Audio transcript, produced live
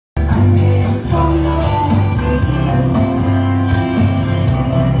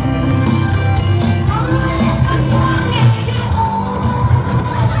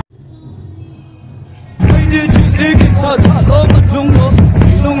cha cha lo ma chung mo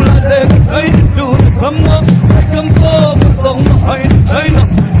lung la le kai du kham mo kam po tong hai hai no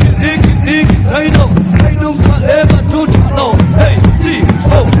ki sai no hai lung cha le ma chu cha no hey ji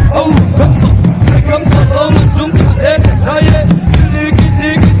oh oh kam mo kam po lo ma chung cha le cha ye ki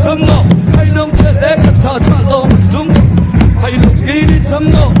sam no hai lung cha le cha cha lo ma chung hai lung ki sam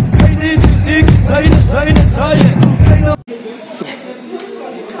no hai ni sai ye hai no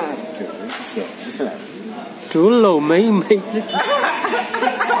chú lầu mấy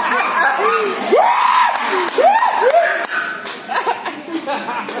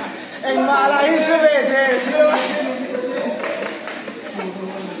anh mà lại chưa về thế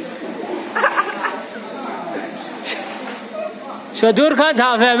chưa dur khan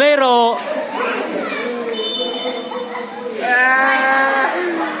thả về mấy rồi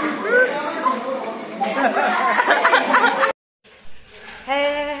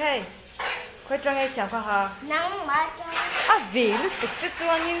hey quay trong ngay chào hả nắng mà vì lúc tức tức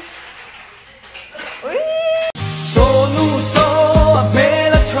anh ui so nu so me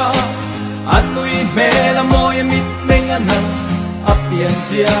la tra anui me la moy mit meng anang apian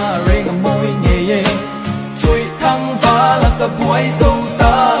sia reng moy nge ye chui thăng va la ka buai zo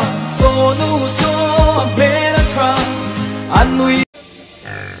ta so nu so me la tra anui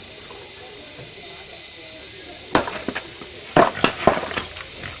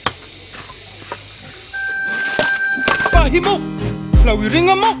himo la wi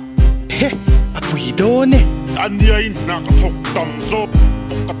ringa mo he apui do ne an yai na ka thok tam zo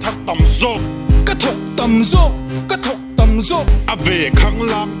ka thak tam zo ka thok tam zo ka thok tam zo ave khang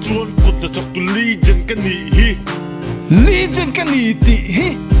lang chuan kut na thok tu li jen ka ni hi Legion ka ni ti hi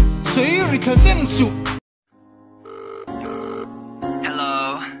sei ri khal chen su Hello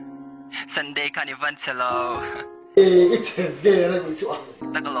Sunday Carnival hello it's về là bị chua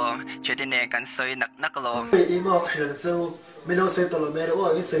Nắc lom chuyện đi nè cắn sơi nắc lom em ngọc hiện châu mình đâu xây tàu mẹ đâu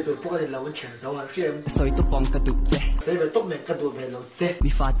cái xây tàu bốc thì lâu chuyện giàu hả chị em sơi tu bong cái đục dê xây về tốt mẹ cái đồ về lâu dê mi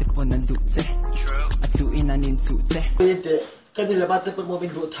pha tiếp bọn anh đục dê à chú in anh in chú dê cái này là bắt tập một mình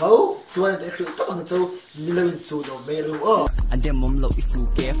đồ thấu chú anh để khử tốt bằng châu mình là mình chủ đồ mẹ đâu anh đem mồm lộ phụ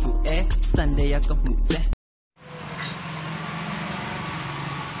kế phụ é Sunday có phụ dê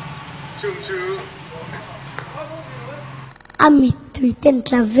chừng ami tui ten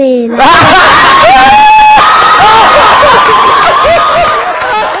la vela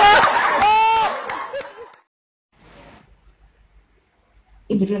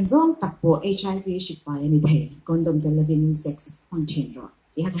in the ranzong takpo HIV shippa yani the condom television sex content ro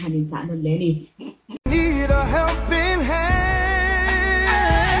ya ka hanin sa non le ni need a helping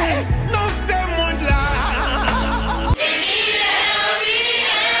hand no someone la need a helping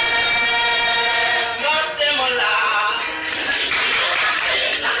hand not them la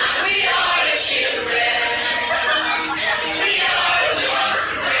we are the children we are the ones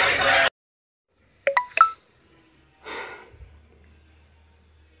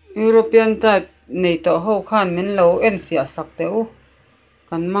European type nei to ho khan min lo en fia sak te u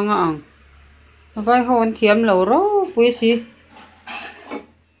kan manga ang vai ho an thiam lo ro pui si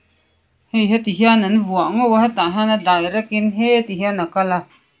hei heti hian an vuah ngo heta hana direct in he ti hian akala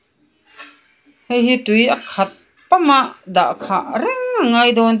hei hi tui a khat pama da kha reng ngai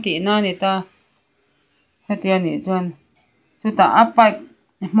don ti na ni ta heti ani chuan chuta a pipe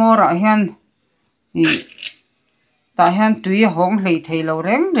mora hian ta hian tui hong hlei thei lo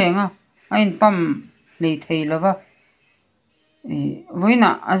reng renga ain pam hlei thei lova voina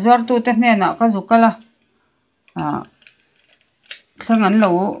azwar tu te hne na ka zukala thlangan lo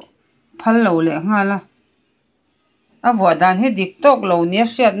phal lo le ngala avo dan he dik tok lo nia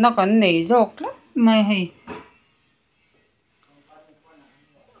hriat na kan nei jok la mai hei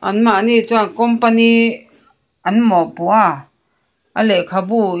an ma ni chuan company an mo puwa ale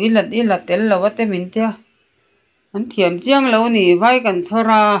khabu ilat tel lo te min tia an thiam chiang lo ni vai kan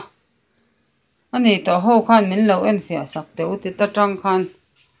chora ani to ho khan min lo en fia sak te u ti ta tang khan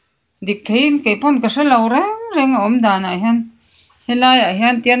dik thein ke pon ka sha lo reng om dan a hian helai a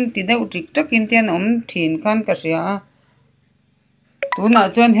hian tian ti deuh tik takin tian om thin khan ka ria tuna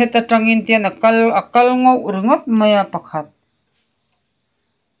chuan heta tangin tian akal ngo ringot maya pakhat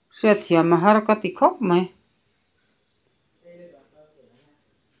sia thiam har ka ti khop mai